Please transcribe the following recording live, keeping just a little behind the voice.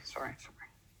Sorry.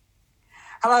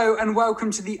 Hello and welcome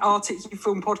to the Arctic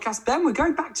Film Podcast. Ben, we're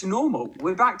going back to normal.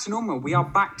 We are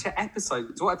back to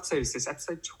episodes. What episode is this?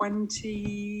 Episode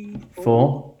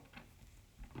 24?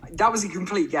 That was a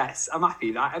complete guess. I'm happy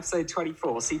with that. Episode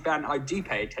 24. See, Ben, I do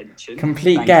pay attention.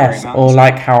 Complete guess, or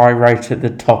like how I wrote at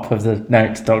the top of the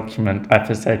notes document,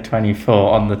 episode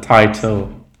 24 on the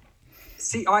title.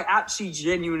 See, I actually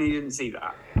genuinely didn't see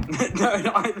that.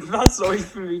 That's not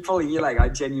even me pulling your leg. I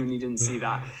genuinely didn't see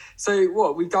that. So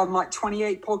what, we've done like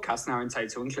 28 podcasts now in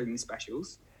total, including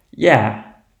specials.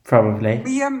 Yeah, probably.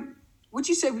 Would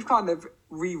you say we've kind of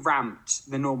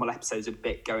re-ramped the normal episodes a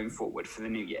bit going forward for the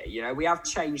new year? You know, we have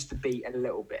changed the beat a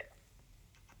little bit.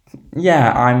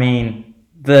 Yeah, I mean,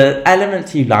 the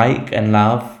elements you like and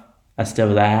love are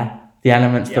still there. The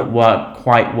elements that weren't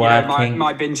quite working.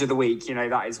 My binge of the week,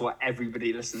 that is what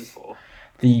everybody listens for.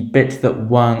 The bits that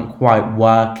weren't quite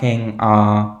working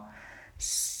are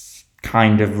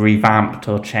kind of revamped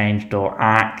or changed or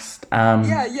axed. No,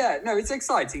 it's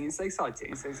exciting. It's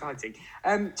exciting.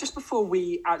 Just before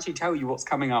we actually tell you what's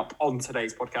coming up on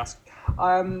today's podcast,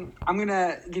 I'm going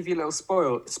to give you a little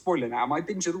spoiler now. My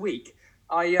binge of the week.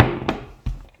 My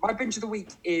binge of the week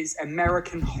is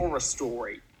American Horror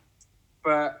Story.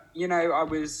 But, I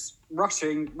was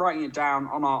writing it down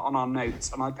on our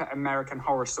notes, and I put American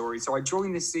Horror Story. So I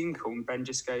joined this Zoom call, and Ben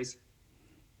just goes,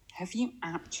 "Have you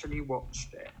actually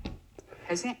watched it?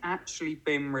 Has it actually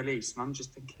been released?" And I'm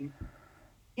just thinking,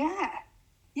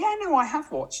 I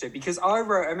have watched it, because I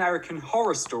wrote American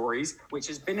Horror Stories, which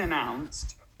has been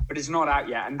announced, but is not out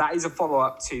yet. And that is a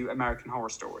follow-up to American Horror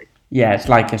Story. Yeah, it's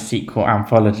like a sequel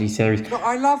anthology series. But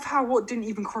I love how what didn't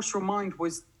even cross your mind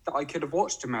was that I could have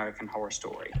watched American Horror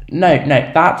Story. No,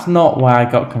 that's not why I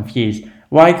got confused.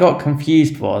 Why I got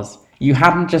confused was you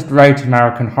hadn't just wrote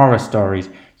American Horror Stories.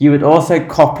 You had also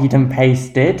copied and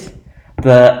pasted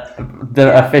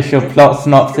the official plot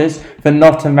synopsis for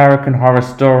not American Horror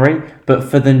Story, but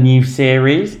for the new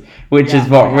series, which is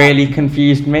what really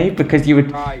confused me, because you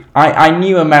would. Right. I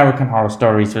knew American Horror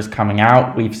Stories was coming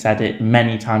out. We've said it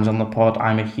many times on the pod.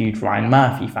 I'm a huge Ryan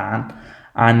Murphy fan,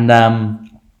 and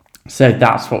so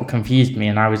that's what confused me,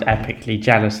 and I was epically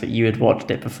jealous that you had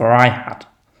watched it before I had.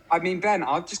 I mean, Ben,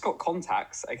 I've just got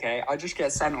contacts, okay? I just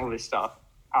get sent all this stuff.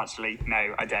 Actually,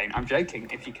 no, I don't. I'm joking,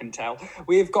 if you can tell.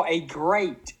 We've got a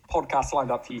great podcast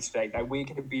lined up for you today, though. We're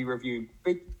going to be reviewing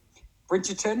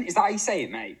Bridgeton. Is that how you say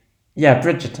it, mate? Yeah,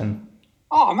 Bridgeton.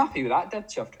 Oh, I'm happy with that. Dead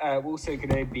chuffed. We're also going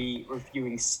to be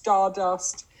reviewing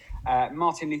Stardust,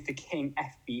 Martin Luther King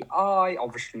FBI,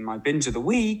 obviously my binge of the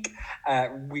week.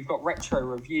 We've got Retro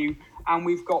Review, and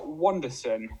we've got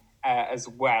Wandavision as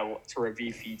well to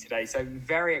review for you today. So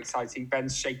very exciting.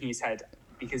 Ben's shaking his head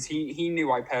because he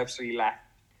knew I purposely left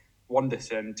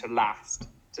Wandavision to last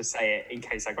to say it in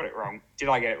case I got it wrong. Did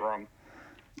I get it wrong?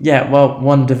 Yeah, well,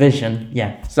 Wandavision,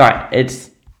 yeah. Sorry, it's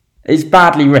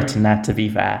badly written there, to be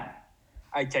fair.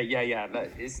 Okay, yeah.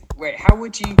 Wait, how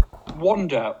would you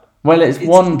Wanda? Well, it's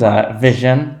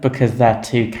Wandavision because they're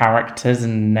two characters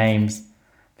and names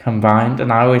combined,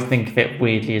 and I always think of it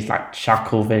weirdly as like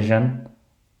Chucklevision.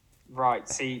 Right,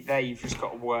 see, there you've just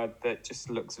got a word that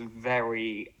just looks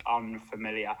very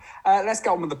unfamiliar. Let's get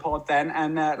on with the pod then,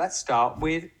 and let's start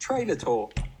with trailer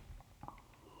talk.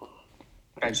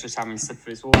 Ben's just having a sip of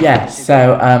his water. Yeah,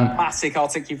 so classic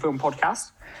Arctic Film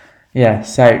Podcast. Yeah,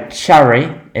 so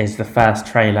Cherry is the first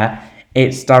trailer.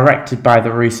 It's directed by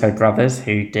the Russo brothers,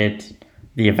 who did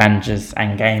the Avengers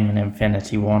Endgame and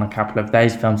Infinity War and a couple of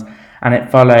those films. And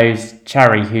it follows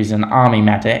Cherry, who's an army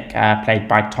medic, played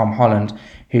by Tom Holland,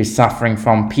 who's suffering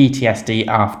from PTSD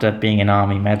after being an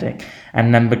army medic,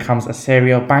 and then becomes a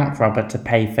serial bank robber to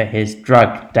pay for his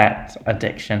drug debt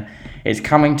addiction. It's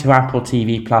coming to Apple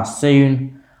TV Plus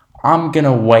soon. I'm going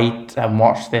to wait and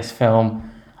watch this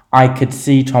film. I could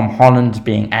see Tom Holland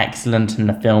being excellent and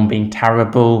the film being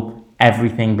terrible,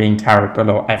 everything being terrible,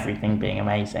 or everything being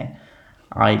amazing.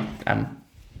 I am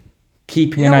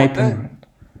keeping an open...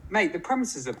 Mate, the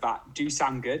premises of that do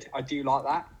sound good. I do like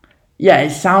that. Yeah,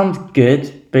 it sounds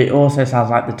good, but it also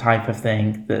sounds like the type of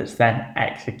thing that's then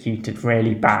executed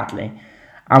really badly.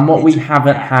 And what we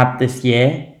haven't had this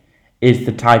year is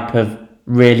the type of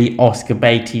really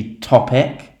Oscar-baited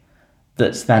topic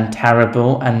that's then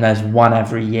terrible, and there's one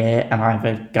every year, and I have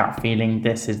a gut feeling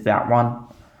this is that one.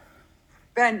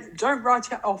 Ben, don't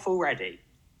write it off already.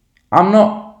 I'm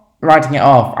not writing it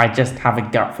off, I just have a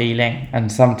gut feeling,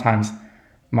 and sometimes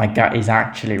my gut is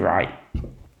actually right.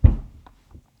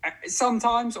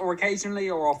 Sometimes, or occasionally,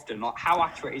 or often. Like, how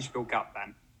accurate is your gut,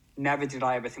 Ben? Never did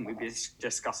I ever think we'd be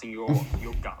discussing your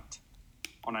gut.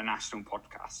 on a national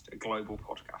podcast, a global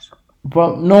podcast.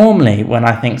 Well, normally when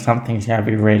I think something's going to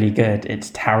be really good,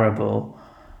 it's terrible.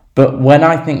 But when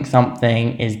I think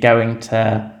something is going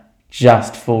to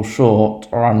just fall short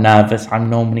or I'm nervous, I'm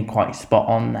normally quite spot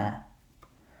on there.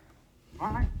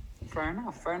 Right, fair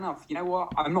enough. You know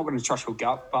what? I'm not going to trust your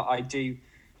gut, but I do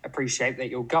appreciate that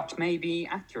your gut may be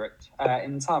accurate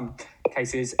in some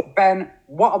cases. Ben,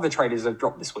 what other trailers have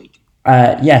dropped this week?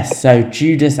 Yes, so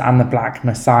Judas and the Black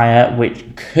Messiah, which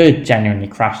could genuinely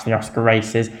crash the Oscar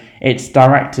races. It's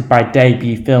directed by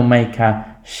debut filmmaker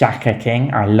Shaka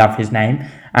King. I love his name.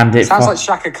 And it sounds like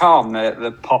Shaka Khan,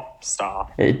 the pop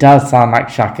star. It does sound like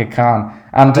Shaka Khan.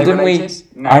 And Are they related?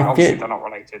 No, obviously they're not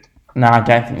related. No, I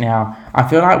don't think they are. I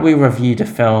feel like we reviewed a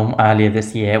film earlier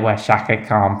this year where Shaka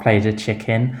Khan played a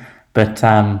chicken, but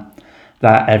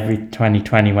that every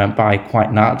 2020 went by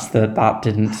quite nuts that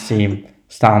didn't seem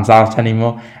stands out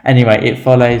anymore. Anyway, it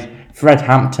follows Fred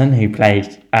Hampton, who's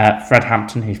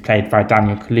played by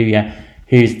Daniel Kaluuya,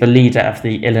 who's the leader of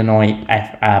the Illinois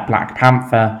Black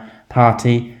Panther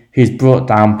Party, who's brought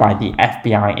down by the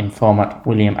FBI informant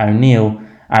William O'Neill.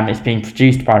 It's being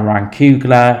produced by Ryan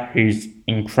Coogler, who's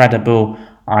incredible.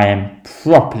 I am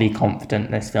properly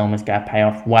confident this film is going to pay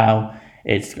off well.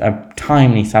 It's a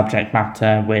timely subject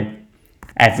matter with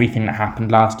everything that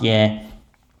happened last year.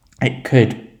 It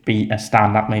could be a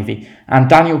stand-up movie. And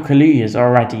Daniel Kaluuya is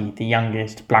already the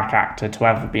youngest black actor to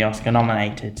ever be Oscar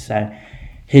nominated, so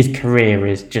his career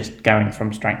is just going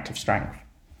from strength to strength.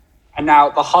 And now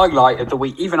the highlight of the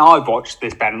week, even I've watched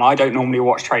this, Ben, and I don't normally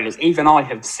watch trailers, even I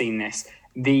have seen this.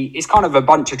 It's kind of a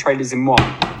bunch of trailers in one.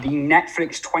 The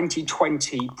Netflix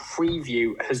 2020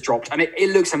 preview has dropped, and it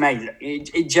looks amazing.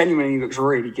 It genuinely looks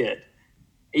really good.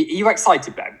 Are you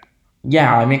excited, Ben?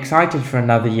 Yeah, I'm excited for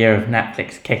another year of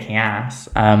Netflix kicking ass.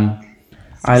 I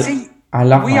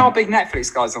love. We are big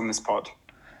Netflix guys on this pod.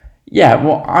 Yeah,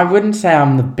 well, I wouldn't say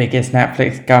I'm the biggest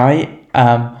Netflix guy,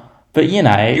 but you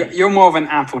know, you're more of an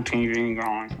Apple TV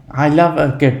guy. I love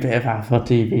a good bit of Apple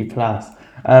TV Plus.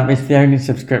 It's the only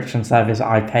subscription service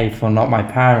I pay for, not my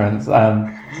parents.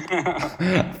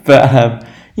 But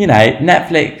you know,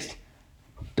 Netflix,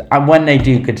 when they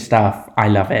do good stuff, I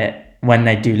love it. When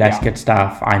they do less good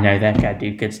stuff, I know they're going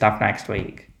to do good stuff next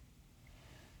week.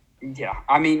 Yeah,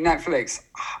 I mean, Netflix,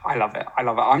 I love it.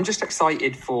 I'm just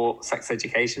excited for Sex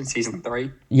Education Season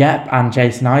 3. Yep, and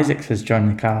Jason Isaacs has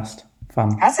joined the cast.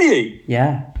 Fun. Has he?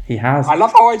 Yeah, he has. I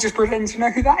love how I just pretend to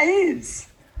know who that is.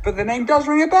 But the name does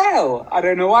ring a bell. I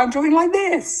don't know why I'm talking like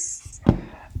this.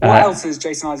 What else has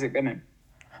Jason Isaac been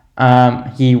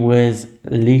in? He was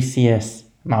Lucius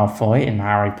Malfoy in the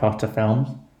Harry Potter films.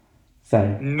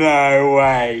 So no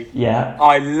way. Yeah.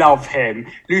 I love him.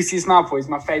 Lucius Malfoy is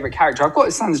my favourite character. I've got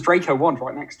his son's Draco wand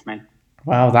right next to me.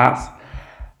 Well, that's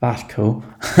cool.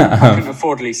 I couldn't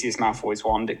afford Lucius Malfoy's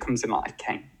wand. It comes in like a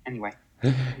cane. Anyway.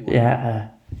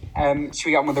 Yeah. Should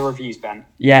we get on with the reviews, Ben?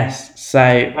 Yes.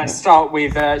 So let's start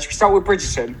with. Should we start with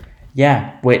Bridgeton?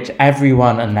 Yeah, which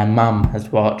everyone and their mum has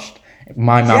watched. Even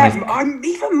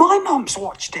my mum's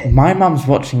watched it. My mum's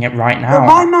watching it right now. But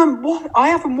my mum, what? I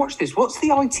haven't watched this. What's the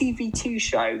ITV2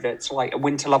 show that's like a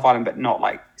Winter Love Island, but not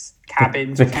like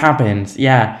Cabins? The Cabins,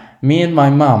 yeah. Me and my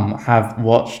mum have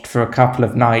watched for a couple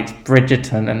of nights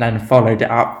Bridgeton and then followed it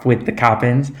up with The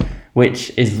Cabins,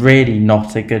 which is really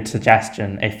not a good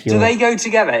suggestion if you. Do they go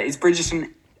together? Is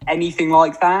Bridgeton anything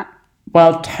like that?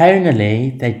 Well,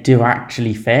 tonally, they do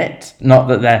actually fit. Not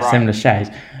that they're similar shows,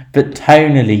 but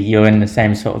tonally, you're in the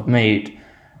same sort of mood.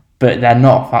 But they're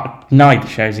not. Neither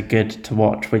shows are good to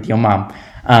watch with your mum.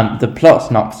 The plot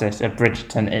synopsis of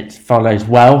Bridgeton, it follows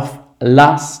wealth,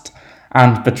 lust,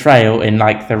 and betrayal in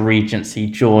like the Regency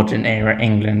Georgian era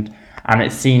England, and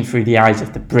it's seen through the eyes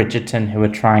of the Bridgerton who are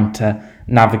trying to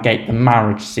navigate the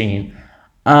marriage scene.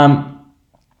 Now,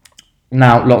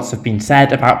 lots have been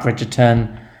said about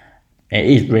Bridgerton. It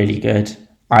is really good.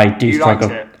 I do struggle.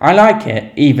 Liked it? I like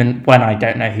it, even when I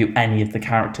don't know who any of the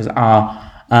characters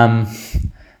are.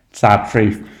 Sad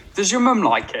truth. Does your mum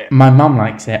like it? My mum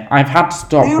likes it. I've had to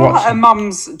stop watching. A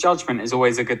mum's judgment is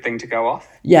always a good thing to go off.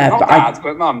 Yeah, not dad's,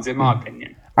 but mum's, in my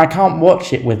opinion. I can't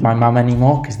watch it with my mum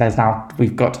anymore because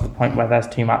we've got to the point where there's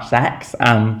too much sex.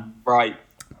 Right.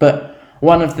 But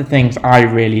one of the things I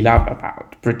really love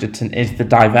about Bridgerton is the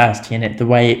diversity in it, the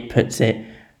way it puts it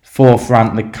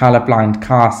forefront, the colourblind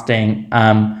casting,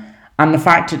 and the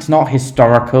fact it's not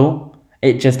historical.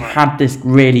 It just had this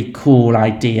really cool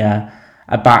idea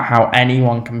about how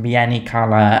anyone can be any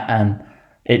colour and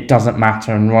it doesn't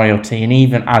matter in royalty. And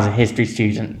even as a history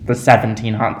student, the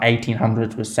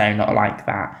 1800s was so not like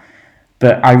that.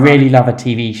 But I really love a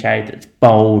TV show that's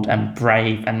bold and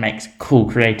brave and makes cool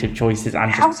creative choices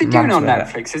and How's just it doing runs on with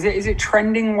it. Netflix? Is it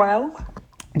trending well?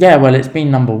 Yeah, well, it's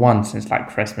been number one since like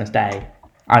Christmas Day.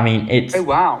 I mean, Oh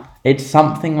wow. it's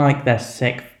something like their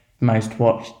sixth most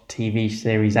watched TV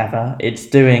series ever. It's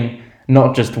doing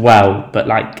not just well, but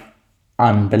like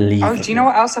unbelievably. Oh, do you know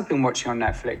what else I've been watching on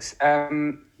Netflix?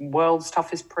 World's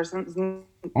Toughest Prisons.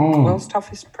 World's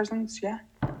Toughest Prisons. Yeah.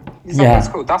 Is that what it's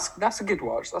called? That's a good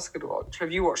watch. That's a good watch.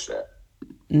 Have you watched it?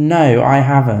 No, I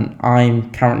haven't.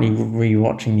 I'm currently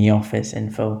rewatching The Office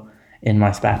in full in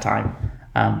my spare time.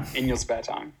 In your spare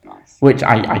time, nice. Which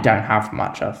I don't have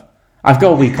much of. I've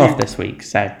got a week off this week,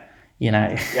 so, you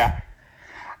know. Yeah.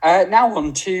 Now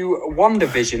on to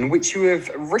Wandavision, which you have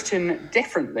written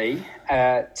differently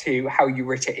to how you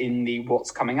wrote it in the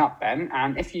What's Coming Up, Ben.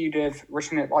 And if you'd have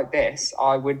written it like this,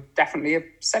 I would definitely have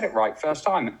said it right first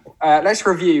time. Let's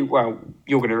review, well,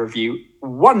 you're going to review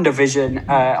Wandavision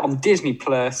on Disney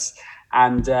Plus,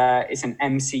 and it's an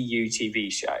MCU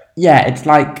TV show. Yeah, it's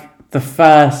like the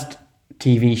first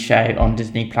TV show on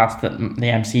Disney Plus that the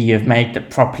MCU have made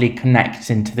that properly connects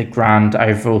into the grand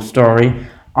overall story.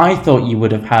 I thought you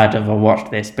would have heard of or watched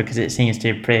this because it seems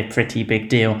to be a pretty big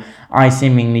deal. I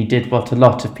seemingly did what a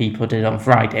lot of people did on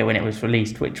Friday when it was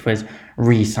released, which was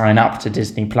re-sign up to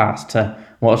Disney Plus to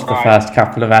watch the first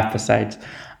couple of episodes.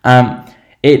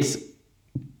 It's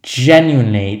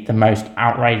genuinely the most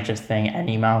outrageous thing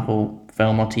any Marvel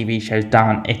film or TV show's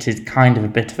done. It is kind of a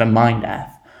bit of a mind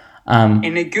F.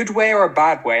 In a good way or a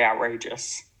bad way,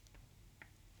 outrageous?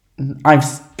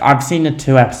 I've seen the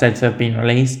 2 episodes that have been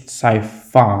released. So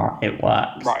far, it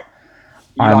works. Right.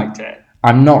 You liked it.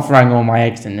 I'm not throwing all my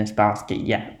eggs in this basket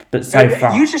yet, but so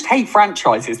far... You just hate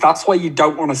franchises. That's why you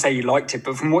don't want to say you liked it,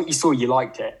 but from what you saw, you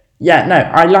liked it. Yeah, no,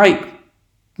 I like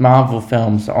Marvel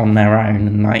films on their own,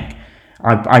 and like,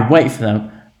 I wait for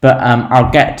them, but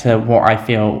I'll get to what I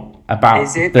feel about...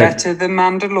 Is it better than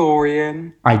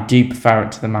Mandalorian? I do prefer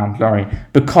it to The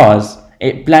Mandalorian, because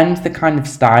it blends the kind of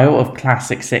style of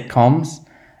classic sitcoms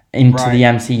into the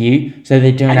MCU. So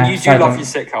they do an episode. And you do love your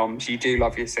sitcoms. You do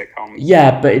love your sitcoms.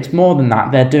 Yeah, but it's more than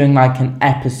that. They're doing like an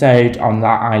episode on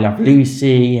like I Love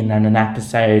Lucy, and then an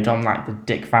episode on like the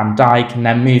Dick Van Dyke, and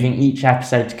then moving each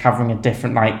episode to covering a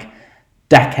different like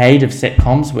decade of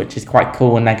sitcoms, which is quite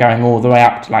cool. And they're going all the way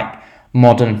up to like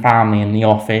Modern Family and The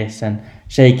Office and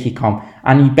Shaky Com.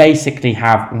 And you basically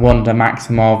have Wanda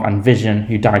Maximoff and Vision,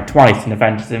 who died twice in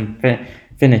Avengers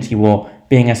Infinity War,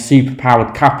 being a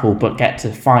superpowered couple, but get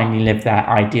to finally live their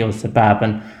ideal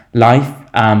suburban life.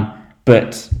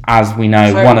 But as we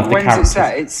know, so one of the when's characters... it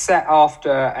set? It's set after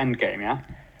Endgame, yeah?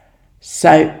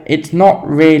 So it's not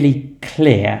really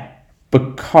clear,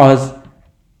 because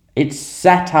it's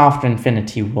set after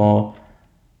Infinity War,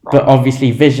 but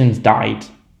obviously Vision's died.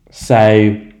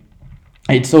 So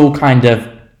it's all kind of...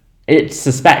 It's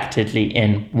suspectedly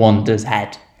in Wanda's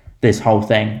head, this whole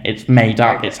thing. It's made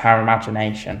up, it's her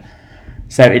imagination.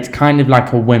 So it's kind of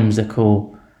like a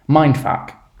whimsical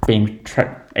mindfuck.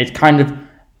 It's kind of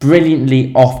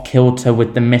brilliantly off-kilter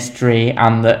with the mystery,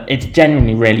 and it's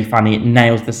genuinely really funny. It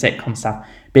nails the sitcom stuff,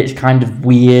 but it's kind of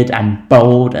weird and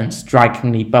bold and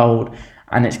strikingly bold,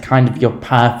 and it's kind of your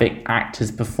perfect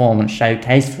actor's performance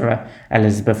showcase for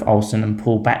Elizabeth Olsen and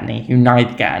Paul Bettany, who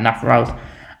neither get enough roles.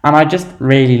 And I just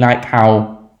really like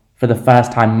how, for the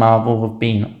first time, Marvel have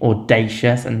been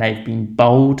audacious and they've been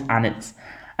bold, and it's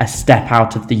a step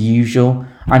out of the usual.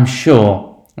 I'm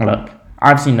sure, look,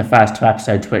 I've seen the first 2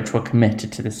 episodes which were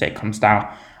committed to the sitcom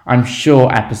style. I'm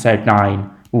sure episode 9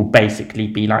 will basically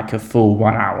be like a full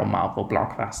 1-hour Marvel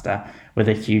blockbuster with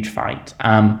a huge fight.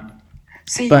 I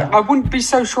wouldn't be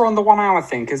so sure on the 1-hour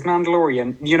thing, because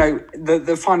Mandalorian, you know,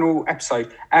 the final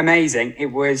episode, amazing. It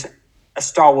was a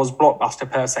Star Wars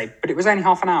blockbuster per se, but it was only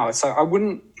half an hour, so I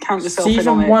wouldn't count yourself in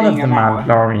on it. Season 1 of the Mandalorian's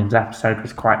Mandalorian's episode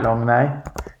was quite long though.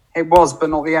 It was, but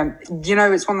not the end. You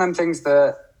know, it's one of them things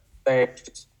that they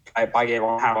just play it by ear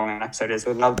on how long an episode is.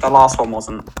 The last one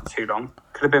wasn't too long.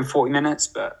 Could have been 40 minutes,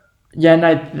 but... Yeah,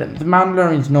 no, the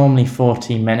Mandalorian's normally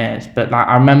 14 minutes, but like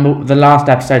I remember the last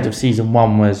episode of season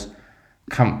 1 was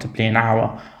comfortably an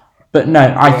hour. But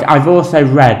no, I've also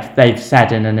read, they've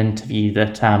said in an interview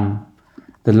that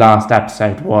the last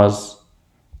episode was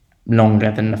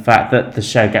longer than the fact that the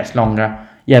show gets longer.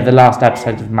 Yeah, the last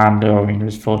episode of Mandalorian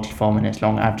was 44 minutes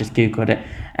long. I've just Googled it.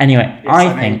 Anyway, yes,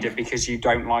 I think... it because you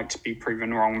don't like to be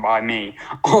proven wrong by me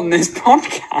on this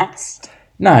podcast.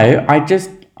 No,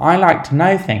 I like to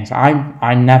know things.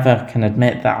 I never can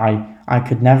admit that I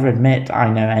could never admit I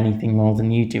know anything more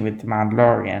than you do with The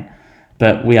Mandalorian.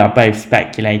 but we are both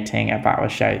speculating about a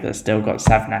show that's still got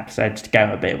 7 episodes to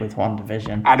go, a bit with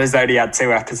WandaVision. And has only had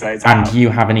 2 episodes And out. you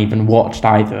haven't even watched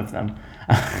either of them.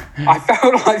 I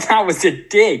felt like that was a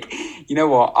dig. You know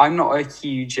what? I'm not a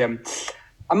huge,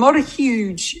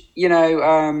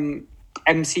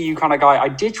 MCU kind of guy. I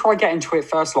did try get into it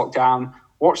first lockdown,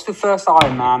 watched the first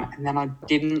Iron Man, and then I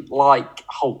didn't like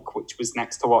Hulk, which was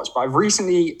next to watch. But I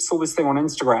recently saw this thing on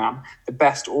Instagram, the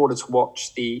best order to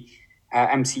watch the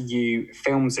MCU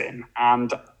films in,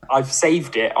 and I've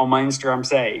saved it on my Instagram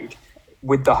saved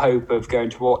with the hope of going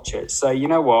to watch it. So you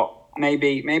know what?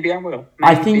 Maybe I will.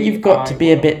 I think you've got to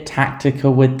be a bit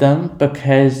tactical with them,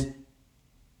 because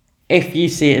if you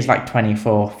see it as like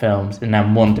 24 films and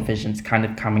then WandaVision's kind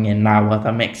of coming in now where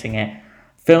they're mixing it,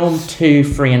 film 2,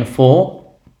 3 and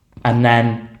 4 and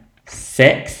then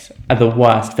 6 are the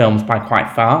worst films by quite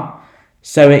far.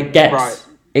 So it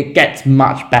gets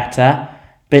much better,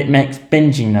 but it makes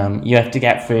binging them, you have to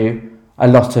get through a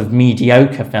lot of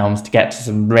mediocre films to get to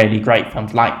some really great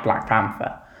films like Black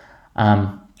Panther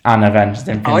and Avengers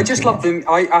Infinity I just War. love them.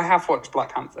 I have watched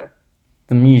Black Panther.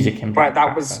 The music in Black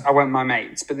Panther. Was I won't my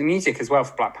mates, but the music as well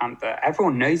for Black Panther.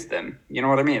 Everyone knows them. You know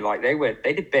what I mean? Like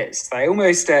they did bits. They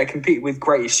almost compete with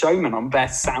Greatest Showman on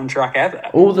best soundtrack ever.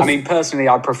 I mean, personally,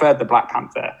 I preferred the Black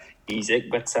Panther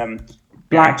music, but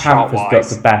Black Panther's got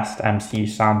the best MCU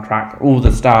soundtrack. All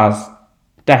the stars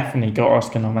definitely got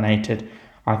Oscar nominated.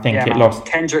 I think it lost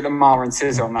Kendrick Lamar and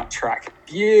SZA on that track.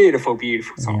 Beautiful,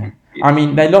 beautiful song. Yeah. Beautiful. I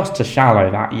mean, they lost to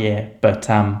Shallow that year, but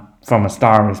From a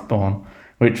Star Is Born,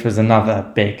 which was another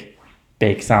big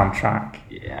soundtrack.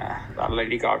 Yeah, that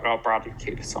Lady Gaga Bradley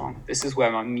Cooper song. This is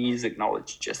where my music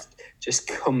knowledge just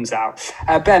comes out.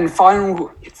 Ben,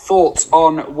 final thoughts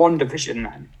on WandaVision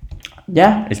then?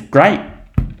 Yeah, it's great.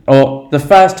 Or the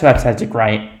first 2 episodes are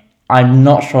great. I'm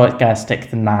not sure it's going to stick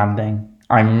the landing.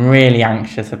 I'm really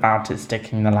anxious about it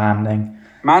sticking the landing.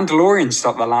 Mandalorian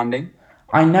stopped the landing.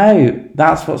 I know,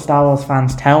 that's what Star Wars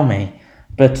fans tell me.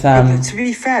 But to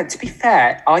be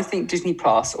fair, I think Disney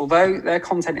Plus, although their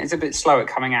content is a bit slow at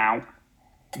coming out,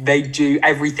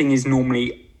 everything is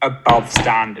normally above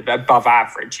standard, above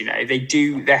average. You know,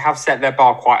 they have set their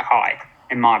bar quite high,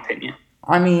 in my opinion.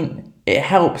 I mean, it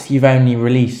helps you've only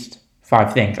released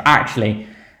 5 things. Actually,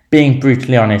 being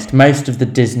brutally honest, most of the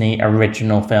Disney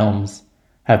original films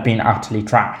have been utterly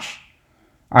trash.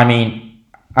 I mean,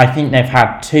 I think they've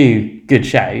had 2 good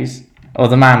shows, or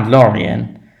The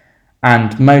Mandalorian,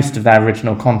 and most of their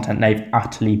original content they've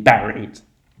utterly buried,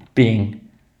 being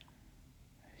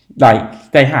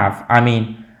like they have. I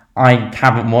mean, I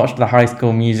haven't watched the High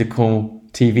School Musical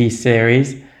TV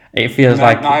series. It feels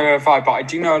like neither have I, but I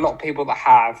do know a lot of people that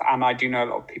have, and I do know a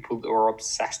lot of people that are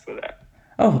obsessed with it.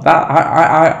 Oh,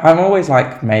 I'm always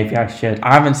like, maybe I should.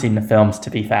 I haven't seen the films,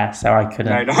 to be fair, so I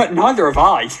couldn't. No, neither have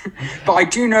I. But I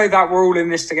do know that we're all in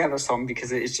this together song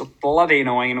because it's just bloody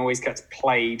annoying and always gets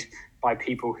played by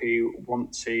people who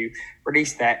want to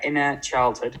release their inner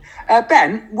childhood.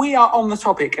 Ben, we are on the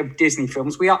topic of Disney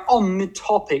films. We are on the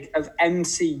topic of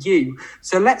MCU.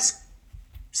 So let's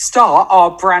start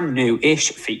our brand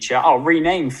new-ish feature, our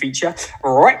renamed feature,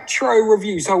 Retro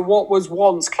Review. So what was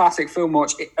once Classic Film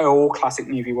Watch, or Classic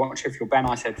Movie Watch, if you're Ben,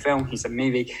 I said film, he said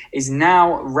movie, is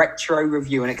now Retro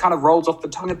Review. And it kind of rolls off the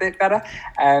tongue a bit better.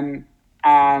 And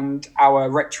our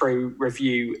Retro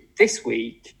Review this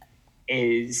week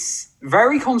is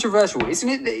very controversial. Isn't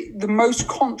it the most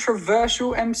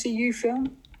controversial MCU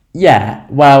film? Yeah,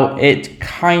 well, it's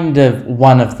kind of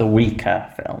one of the weaker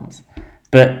films.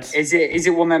 But is it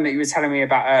one that you were telling me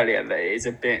about earlier that is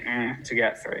a bit to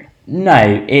get through?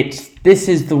 No, this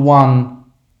is the one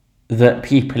that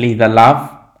people either love,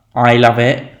 I love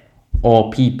it,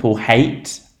 or people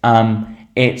hate.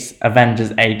 It's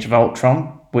Avengers Age of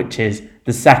Ultron, which is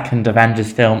the second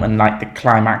Avengers film and like the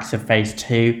climax of phase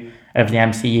 2 of the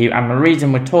MCU. And the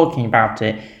reason we're talking about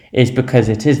it is because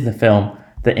it is the film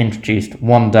that introduced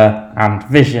Wanda and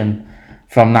Vision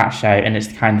from that show, and it's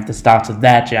kind of the start of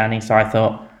their journey. So I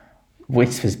thought,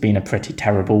 which has been a pretty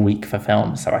terrible week for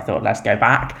films, so I thought, let's go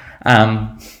back.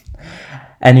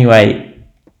 Anyway,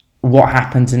 what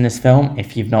happens in this film,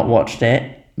 if you've not watched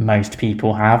it, most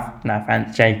people have, no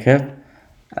offense, Jacob.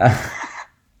 I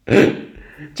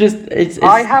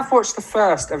have watched the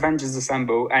first Avengers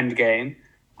Assemble Endgame.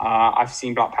 I've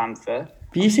seen Black Panther.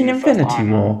 Have you seen Infinity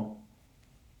War?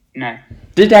 No.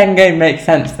 Did Endgame make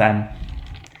sense then?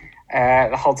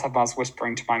 The whole time I was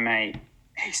whispering to my mate,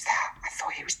 who's that? I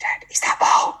thought he was dead. Is that the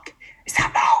Hulk? Is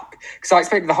that the Hulk? Because I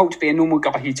expected the Hulk to be a normal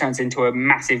guy who turns into a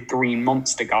massive green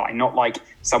monster guy, not like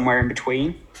somewhere in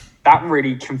between. That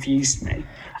really confused me.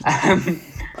 And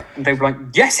they were like,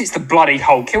 yes, it's the bloody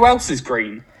Hulk. Who else is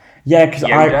green? Yeah, because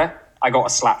I got a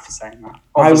slap for saying that.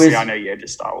 Obviously, I know you're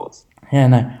just Star Wars. Yeah,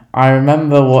 no. I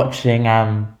remember watching.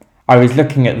 I was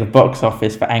looking at the box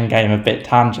office for Endgame, a bit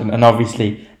tangent, and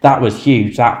obviously that was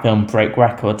huge. That film broke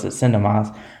records at cinemas.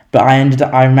 But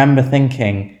I remember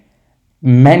thinking,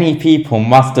 many people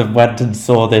must have went and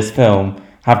saw this film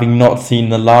having not seen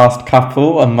the last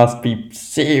couple and must be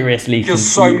seriously Because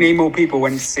confused. so many more people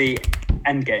went to see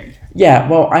Endgame. Yeah,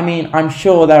 well, I mean, I'm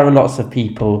sure there are lots of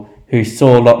people who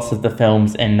saw lots of the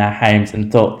films in their homes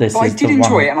and thought this But is I did the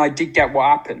enjoy one. it, and I did get what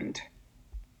happened.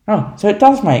 Oh, so it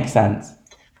does make sense.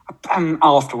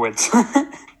 Afterwards.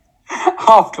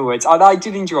 Afterwards. I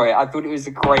did enjoy it. I thought it was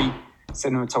a great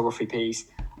cinematography piece.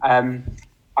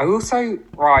 I also, you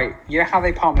know how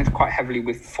they partnered quite heavily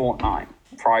with Fortnite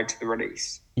prior to the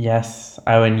release? Yes,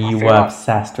 Owen, you feel were like-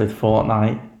 obsessed with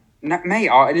Fortnite. No, mate,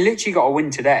 I literally got a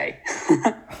win today.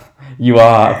 You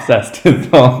are obsessed with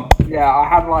Fortnite. Yeah, I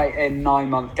had like a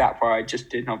 9-month gap where I just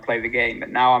did not play the game, but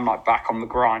now I'm like back on the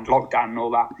grind, lockdown and all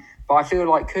that. But I feel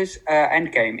like because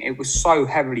Endgame, it was so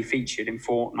heavily featured in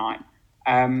Fortnite,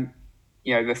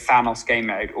 you know, the Thanos game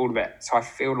mode, all of it. So I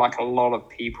feel like a lot of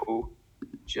people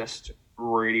just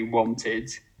really wanted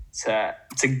to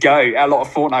go. A lot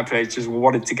of Fortnite players just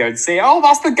wanted to go and see, oh,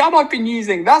 that's the gun I've been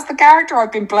using. That's the character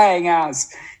I've been playing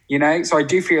as, you know? So I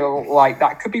do feel like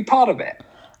that could be part of it.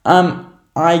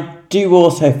 I do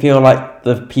also feel like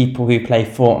the people who play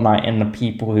Fortnite and the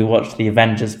people who watch the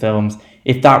Avengers films,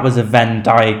 if that was a Venn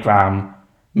diagram,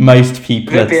 most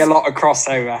people There'd be a lot of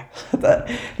crossover.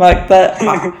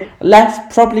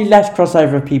 Probably less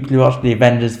crossover of people who watch the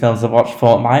Avengers films that watch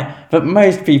Fortnite, but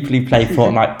most people who play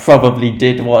Fortnite probably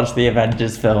did watch the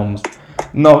Avengers films.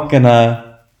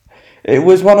 It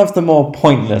was one of the more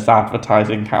pointless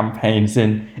advertising campaigns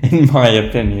in my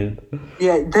opinion.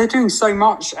 Yeah, they're doing so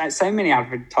much, so many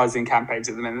advertising campaigns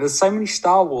at the minute. There's so many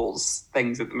Star Wars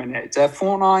things at the minute.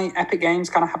 Fortnite, Epic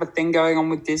Games kind of have a thing going on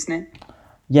with Disney.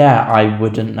 Yeah, I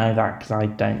wouldn't know that because I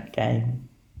don't game.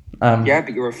 Yeah,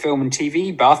 but you're a film and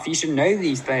TV buff. You should know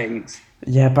these things.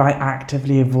 Yeah, but I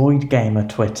actively avoid gamer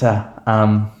Twitter.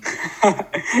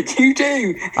 You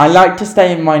do. I like to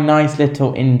stay in my nice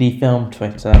little indie film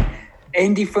Twitter.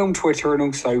 Indie film Twitter and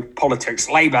also politics.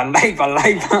 Labour.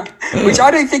 Which I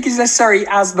don't think is necessarily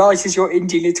as nice as your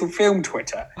indie little film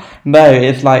Twitter. No,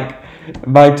 it's like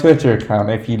my Twitter account,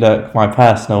 if you look, my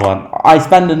personal one. I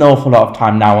spend an awful lot of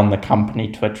time now on the company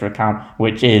Twitter account,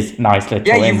 which is nice little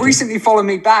Yeah, you've indie. recently followed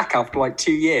me back after like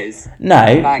 2 years. No.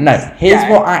 Here's Yeah,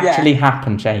 what actually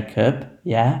happened, Jacob.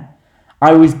 Yeah.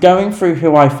 I was going through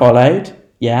who I followed.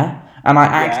 Yeah. And I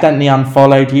accidentally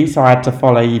unfollowed you, so I had to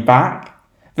follow you back.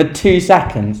 For 2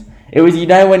 seconds. It was, you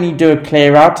know, when you do a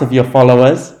clear out of your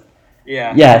followers.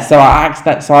 Yeah. Yeah. So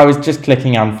I was just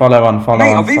clicking unfollow.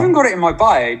 Mate, I've even got it in my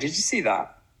bio. Did you see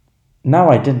that? No,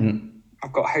 I didn't.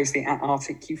 I've got hosting at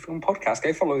Arctic Q Film Podcast.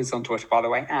 Go follow us on Twitter, by the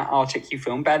way, at Arctic Q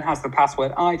Film. Ben has the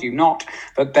password. I do not.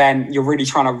 But Ben, you're really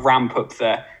trying to ramp up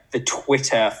the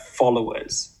Twitter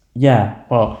followers. Yeah,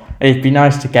 well, it'd be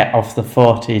nice to get off the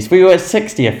 40s. We were at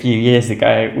 60 a few years ago.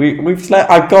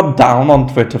 I've gone down on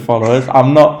Twitter followers.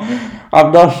 I'm not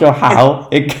sure how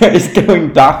it's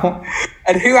going down.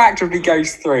 And who actively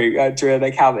goes through to an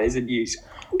account that isn't used?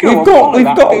 We've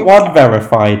got one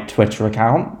verified Twitter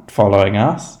account following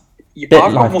us. Yeah,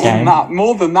 I've got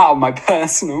more than that on my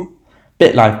personal.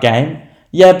 BitLife Game.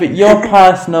 Yeah, but your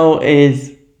personal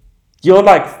is, you're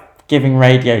like giving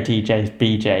radio DJs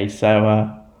BJs,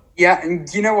 so Yeah, and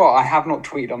you know what? I have not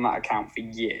tweeted on that account for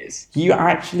years. You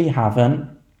actually haven't?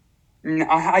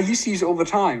 I used to use it all the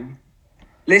time.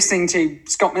 Listening to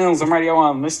Scott Mills on Radio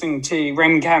 1, listening to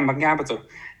Raymond Camp on Capital.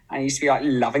 I used to be like,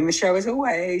 loving the show as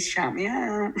always, shout me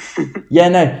out. Yeah,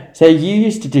 no, so you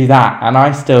used to do that, and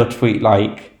I still tweet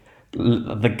like,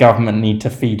 the government need to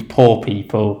feed poor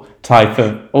people type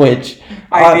of, which...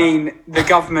 I mean, the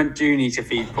government do need to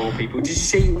feed poor people.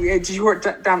 Did you watch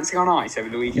Dancing on Ice over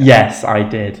the weekend? Yes, I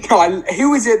did.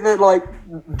 Who was it that, like,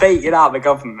 baited out the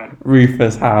government?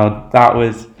 Rufus Howard. That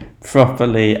was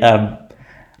properly...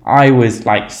 I was,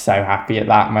 like, so happy at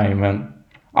that moment.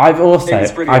 I've got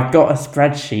a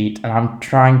spreadsheet, and I'm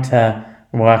trying to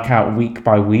work out week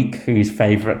by week who's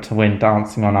favourite to win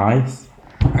Dancing on Ice.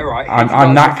 All right.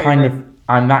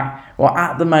 Well,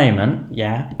 at the moment,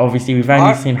 yeah. Obviously, we've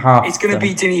only seen half. It's going to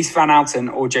be Denise Van Outen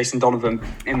or Jason Donovan,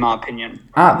 in my opinion.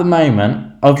 At the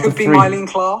moment, Could be Mylene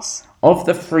Klaas. Of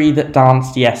the 3 that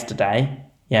danced yesterday,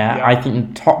 I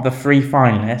think the 3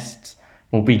 finalists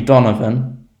will be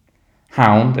Donovan,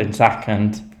 Hound in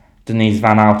second, Denise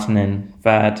Van Outen in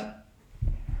third.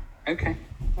 Okay.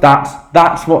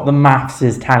 That's what the maths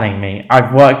is telling me.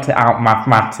 I've worked it out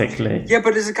mathematically. Yeah,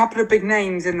 but there's a couple of big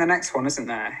names in the next one, isn't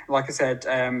there? Like I said,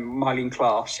 Mylene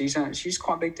Clark. She's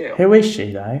quite a big deal. Who is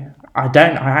she though? I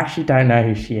actually don't know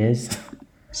who she is.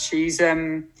 She's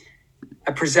a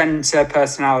presenter,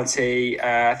 personality.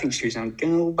 I think she was on a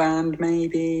girl band,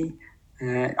 maybe.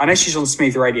 I know she's on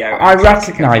Smooth Radio. I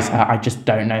recognise her. I just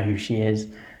don't know who she is.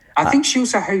 I think she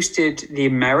also hosted the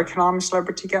American I'm a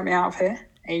Celebrity, Get Me Out of Here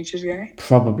ages ago.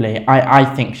 Probably. I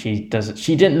think she does it.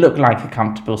 She didn't look like a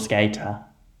comfortable skater.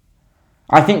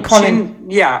 I think Colin...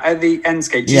 at the end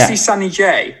skate. Did you see Sunny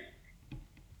J?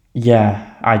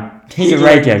 Yeah, he's a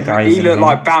radio guy. He looked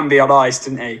like Bambi on ice,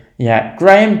 didn't he? Yeah,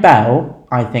 Graham Bell,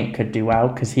 I think, could do well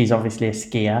because he's obviously a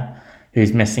skier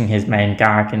who's missing his main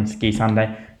gag in Ski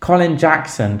Sunday. Colin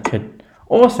Jackson could...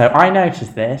 Also, I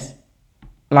noticed this,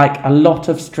 like a lot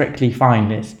of Strictly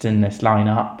finalists in this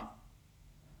lineup.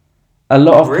 A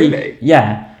lot of really? People,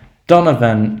 yeah.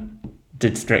 Donovan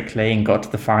did Strictly and got to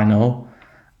the final.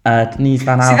 Denise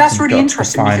Van Outen. See, that's really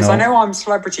interesting because I final. know I'm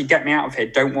Celebrity, Get Me Out of Here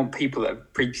don't want people that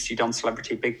have previously done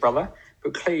Celebrity Big Brother,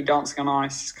 but clearly Dancing on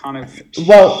Ice is kind of...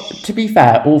 Well, to be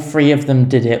fair, all three of them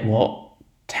did it,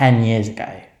 10 years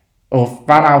ago? Or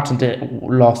Van Outen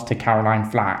lost to Caroline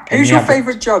Flack. Who's your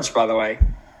favourite judge, by the way?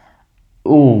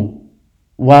 Ooh,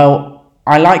 well...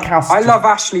 I like how... I love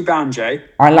Ashley Banjo.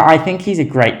 I think he's a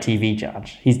great TV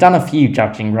judge. He's done a few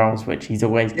judging roles, which he's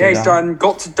always good Yeah, he's at. done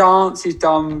Got to Dance. He's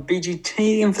done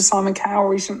BGT and for Simon Cowell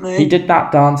recently. He did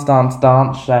that Dance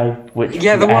show, which...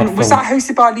 Yeah, the one... Was that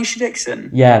hosted by Alicia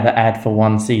Dixon? Yeah, that aired for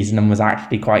one season and was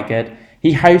actually quite good.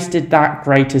 He hosted that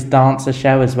Greatest Dancer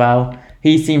show as well.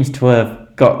 He seems to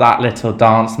have got that little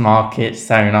dance market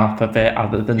sewn up a bit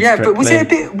other than Yeah, Strictly. but was it a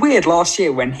bit weird last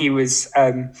year when he was...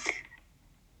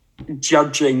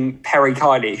 judging Perry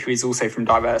Kiley, who is also from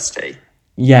Diversity?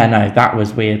 Yeah, no, that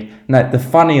was weird. No, the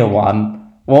funnier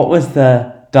one, what was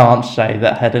the dance show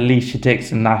that had Alicia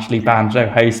Dixon and Ashley Banjo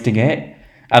hosting it?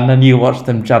 And then you watch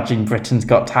them judging Britain's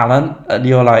Got Talent, and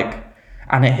you're like...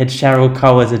 And it had Cheryl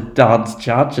Cole as a dance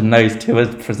judge and those two as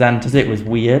presenters. It was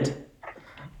weird.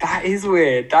 That is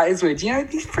weird. You know,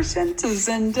 these presenters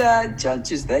and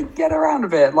judges, they get around a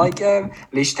bit. Like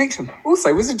Alicia Dixon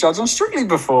also was a judge on Strictly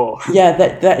before. Yeah,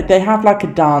 they have like a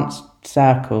dance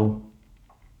circle.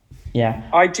 Yeah.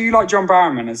 I do like John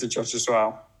Barrowman as a judge as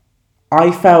well.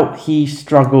 I felt he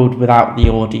struggled without the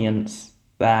audience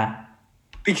there.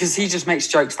 Because he just makes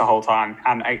jokes the whole time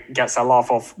and gets a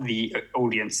laugh off the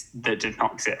audience that did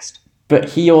not exist. But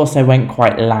he also went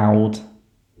quite loud.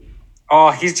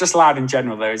 Oh, he's just loud in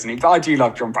general, though, isn't he? But I do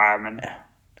love John Barrowman.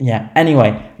 Yeah.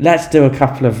 Anyway, let's do a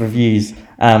couple of reviews.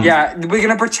 Yeah, we're going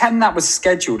to pretend that was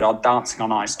scheduled, our Dancing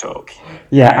on Ice talk.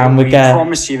 Yeah, and we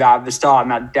promised you that at the start,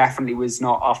 and that definitely was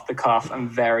not off the cuff and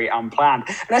very unplanned.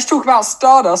 Let's talk about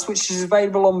Stardust, which is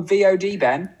available on VOD,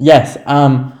 Ben. Yes.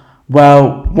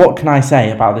 Well, what can I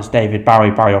say about this David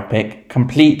Bowie biopic?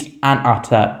 Complete and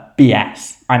utter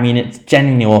BS. I mean, it's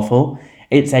genuinely awful.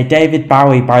 It's a David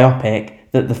Bowie biopic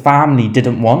that the family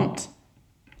didn't want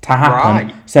to happen.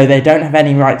 Right. So they don't have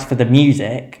any rights for the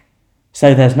music.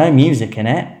 So there's no music in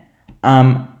it.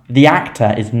 The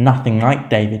actor is nothing like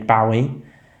David Bowie.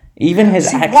 Even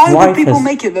his ex-wife... Why would people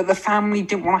make it that the family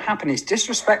didn't want to happen? It's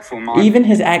disrespectful, man. Even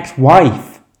his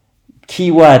ex-wife,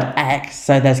 keyword ex,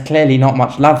 so there's clearly not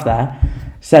much love there,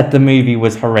 said the movie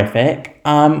was horrific.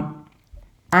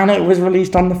 And it was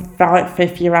released on the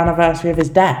 5th year anniversary of his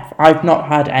death. I've not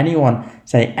heard anyone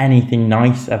say anything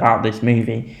nice about this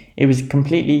movie. It was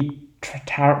completely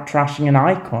trashing an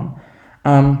icon.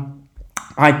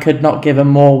 I could not give a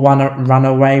more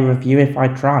runaway review if I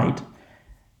tried.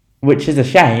 Which is a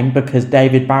shame, because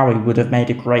David Bowie would have made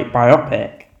a great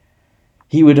biopic.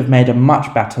 He would have made a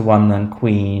much better one than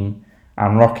Queen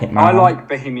and Rocketman. I like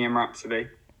Bohemian Rhapsody.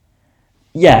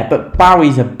 Yeah, but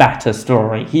Bowie's a better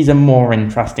story. He's a more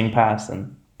interesting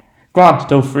person.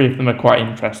 Granted, all three of them are quite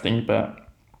interesting, but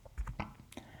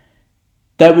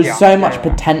there was so much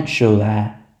potential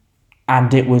there,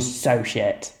 and it was so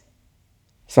shit.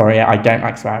 Sorry, I don't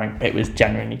like swearing, but it was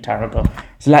genuinely terrible.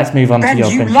 So let's move on to your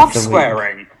Ben, you love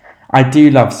swearing. I do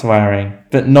love swearing,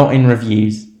 but not in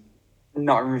reviews.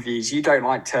 Not in reviews. You don't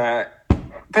like to...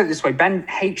 Put it this way, Ben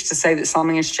hates to say that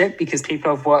something is shit because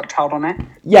people have worked hard on it.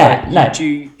 Yeah, no.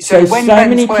 So when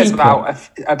Ben swears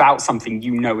about something,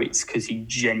 you know it's because he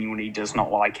genuinely does not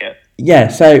like it. Yeah,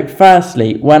 so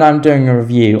firstly, when I'm doing a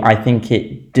review, I think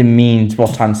it demeans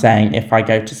what I'm saying if I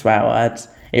go to swear words.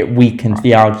 It weakens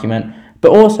the argument.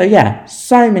 But also, yeah,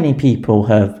 so many people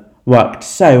have worked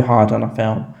so hard on a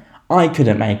film. I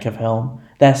couldn't make a film.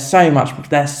 They're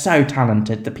so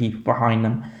talented, the people behind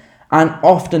them. And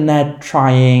often they're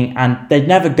trying, and they'd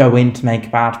never go in to make a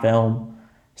bad film.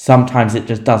 Sometimes it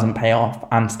just doesn't pay off,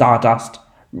 and Stardust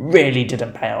really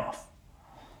didn't pay off.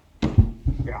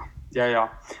 Yeah.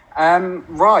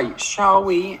 Right, shall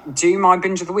we do my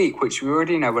binge of the week, which we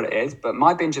already know what it is, but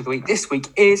my binge of the week this week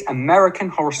is American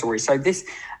Horror Story. So this,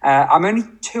 I'm only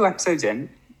 2 episodes in.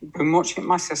 Been watching it with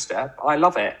my sister. I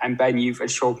love it. And Ben, you've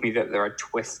assured me that there are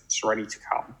twists ready to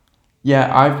come.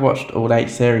 Yeah, I've watched all 8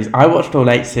 series. I watched all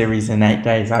 8 series in 8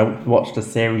 days. I watched a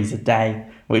series a day,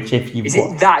 which if you've Is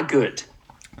it that good?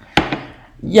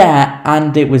 Yeah,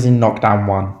 and it was in lockdown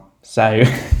 1, so...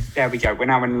 There we go. We're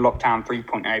now in lockdown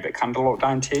 3.0, but kind of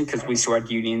lockdown 2, because we still had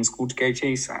uni and school to go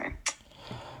to, so...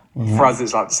 Yeah. For us,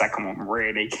 it's like the second one,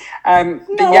 really.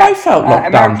 I felt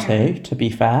lockdown 2, to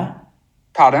be fair.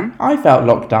 Pardon? I felt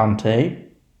lockdown 2.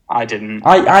 I didn't.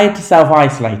 I had to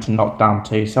self-isolate in lockdown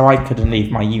 2, so I couldn't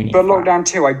leave my uni. But lockdown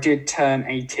 2, I did turn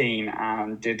 18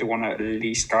 and did want to at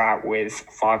least go out with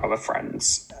 5 other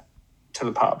friends to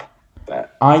the pub.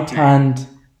 But I turned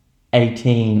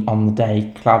 18 on the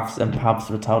day clubs and pubs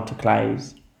were told to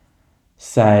close.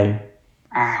 So...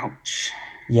 Ouch.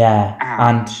 Yeah. Ouch.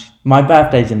 And my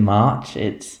birthday's in March.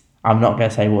 I'm not going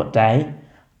to say what day,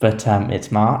 but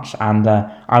it's March. And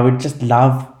I would just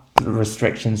love the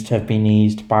restrictions to have been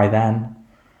eased by then.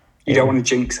 You don't want to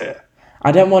jinx it?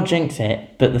 I don't want to jinx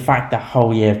it, but the fact the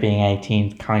whole year of being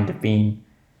 18's kind of been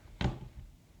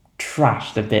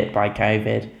trashed a bit by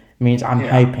COVID means I'm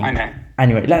hoping... I know.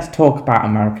 Anyway, let's talk about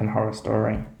American Horror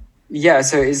Story. Yeah,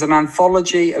 so it's an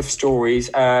anthology of stories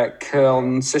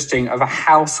consisting of a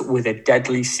house with a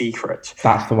deadly secret.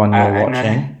 That's the one you're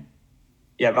watching?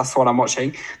 Yeah, that's the one I'm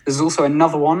watching. There's also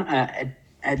another one,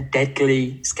 a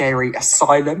deadly, scary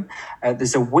asylum.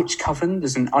 There's a witch coven.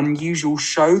 There's an unusual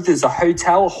show. There's a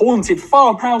hotel, haunted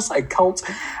farmhouse, a cult,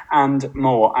 and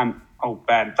more. And oh,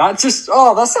 Ben, that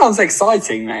sounds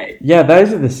exciting, mate. Yeah,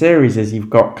 those are the series you've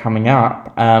got coming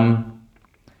up.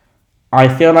 I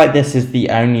feel like this is the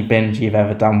only binge you've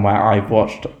ever done where I've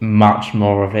watched much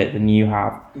more of it than you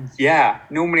have. Yeah,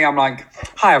 normally I'm like,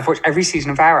 hi, I've watched every season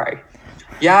of Arrow.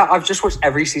 Yeah, I've just watched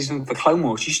every season of The Clone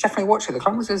Wars. You should definitely watch it. The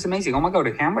Clone Wars is amazing. Oh my god,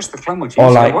 I can't watch The Clone Wars. You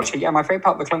should watch it. Yeah, my favourite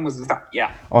part of The Clone Wars is that.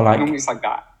 Yeah, or like, normally it's like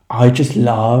that. I just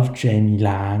love Jamie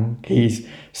Lang. He's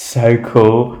so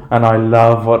cool. And I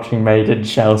love watching Made in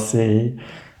Chelsea.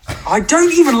 I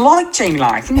don't even like Jamie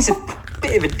Lang. I think he's a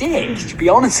bit of a dick, to be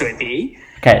honest with you.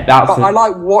 Okay, I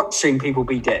like watching people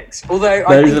be dicks. Although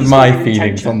those are my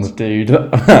feelings on the dude.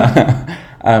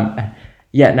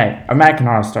 American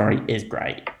Horror Story is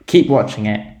great. Keep watching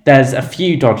it. There's a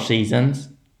few dodge seasons.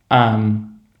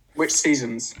 Which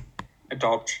seasons are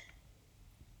dodge?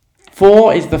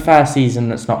 4 is the first season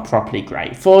that's not properly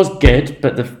great. 4's good,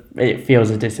 but it feels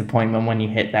a disappointment when you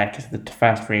hit there because the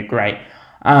first 3 are great.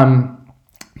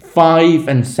 5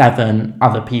 and 7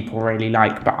 other people really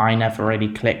like, but I never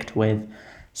really clicked with.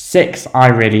 6 I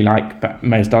really like, but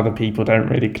most other people don't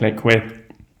really click with.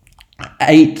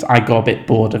 8 I got a bit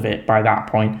bored of it by that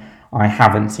point. I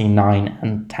haven't seen 9,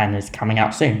 and 10 is coming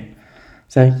out soon.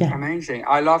 So yeah. Amazing.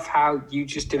 I love how you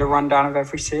just did a rundown of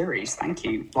every series. Thank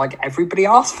you. Like everybody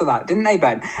asked for that, didn't they,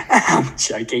 Ben? I'm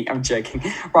joking.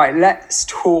 Right, let's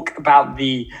talk about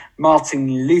the Martin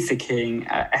Luther King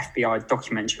FBI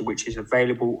documentary, which is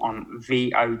available on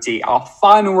VOD. Our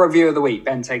final review of the week.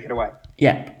 Ben, take it away.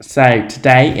 Yep. So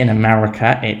today in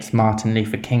America, it's Martin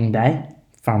Luther King Day.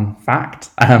 Fun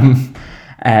fact.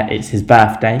 It's his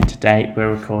birthday today.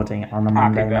 We're recording on a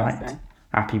Monday night.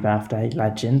 Happy birthday,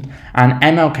 legend. And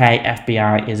MLK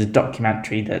FBI is a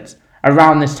documentary that's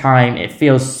around this time. It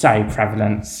feels so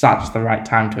prevalent, such the right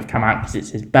time to have come out because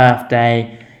it's his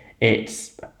birthday.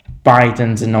 It's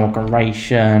Biden's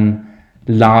inauguration.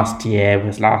 Last year,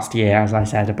 as I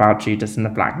said, about Judas and the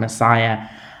Black Messiah.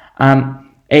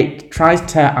 It tries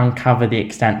to uncover the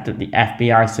extent that the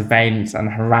FBI surveillance and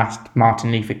harassed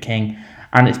Martin Luther King,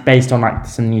 and it's based on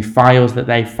some new files that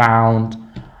they found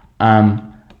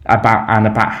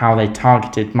about how they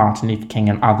targeted Martin Luther King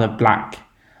and other black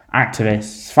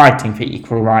activists fighting for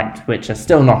equal rights, which are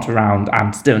still not around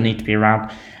and still need to be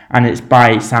around. And it's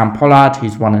by Sam Pollard,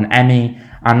 who's won an Emmy,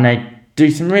 and they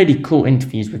do some really cool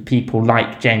interviews with people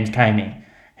like James Comey,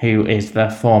 who is the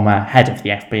former head of the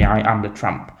FBI under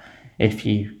Trump, if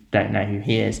you don't know who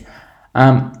he is.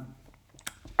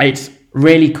 It's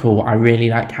really cool. I really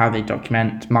like how they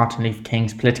document Martin Luther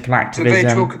King's political activism. Did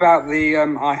they talk about the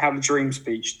I Have a Dream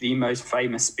speech, the most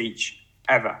famous speech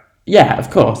ever? Yeah, of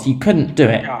course. You couldn't do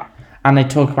it. Yeah. And they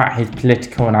talk about his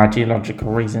political and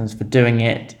ideological reasons for doing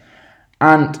it.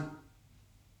 And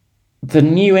the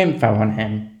new info on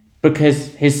him,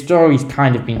 because his story's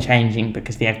kind of been changing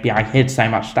because the FBI hid so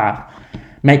much stuff.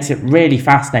 makes it really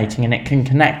fascinating, and it can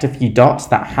connect a few dots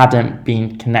that hadn't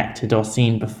been connected or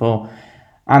seen before.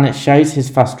 And it shows his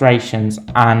frustrations.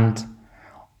 And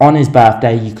on his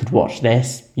birthday, you could watch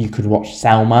this. You could watch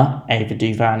Selma, Ava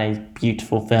DuVernay's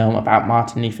beautiful film about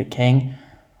Martin Luther King.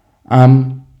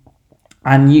 And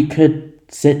you could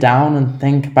sit down and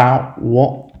think about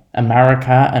what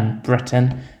America and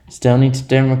Britain still need to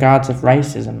do in regards of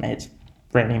racism. It's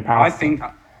really powerful. I think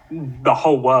the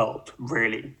whole world,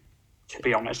 really, to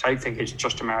be honest. I don't think it's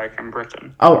just America and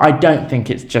Britain. Oh, I don't think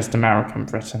it's just America and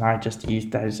Britain. I just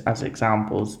used those as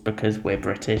examples because we're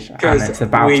British and it's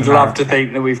about we'd America. love to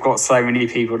think that we've got so many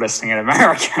people listening in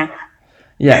America.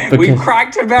 Yeah, we've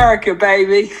cracked America,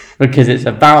 baby. Because it's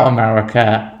about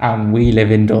America and we live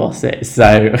in Dorset,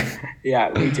 so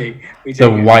yeah, we do. The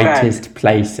whitest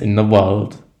place in the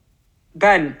world.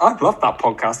 Ben, I love that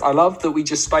podcast. I love that we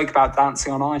just spoke about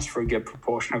dancing on ice for a good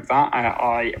proportion of that.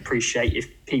 I appreciate if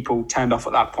people turned off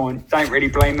at that point. Don't really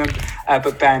blame them.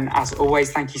 But Ben, as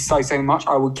always, thank you so much.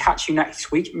 I will catch you next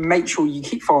week. Make sure you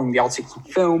keep following the Articulate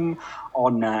Film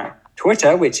on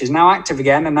Twitter, which is now active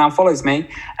again and now follows me.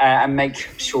 And make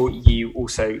sure you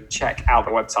also check out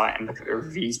the website and look at the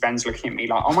reviews. Ben's looking at me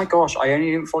like, oh my gosh, I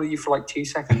only didn't follow you for like 2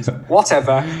 seconds.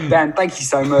 Whatever. Ben, thank you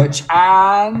so much.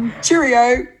 And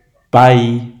cheerio.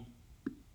 Bye.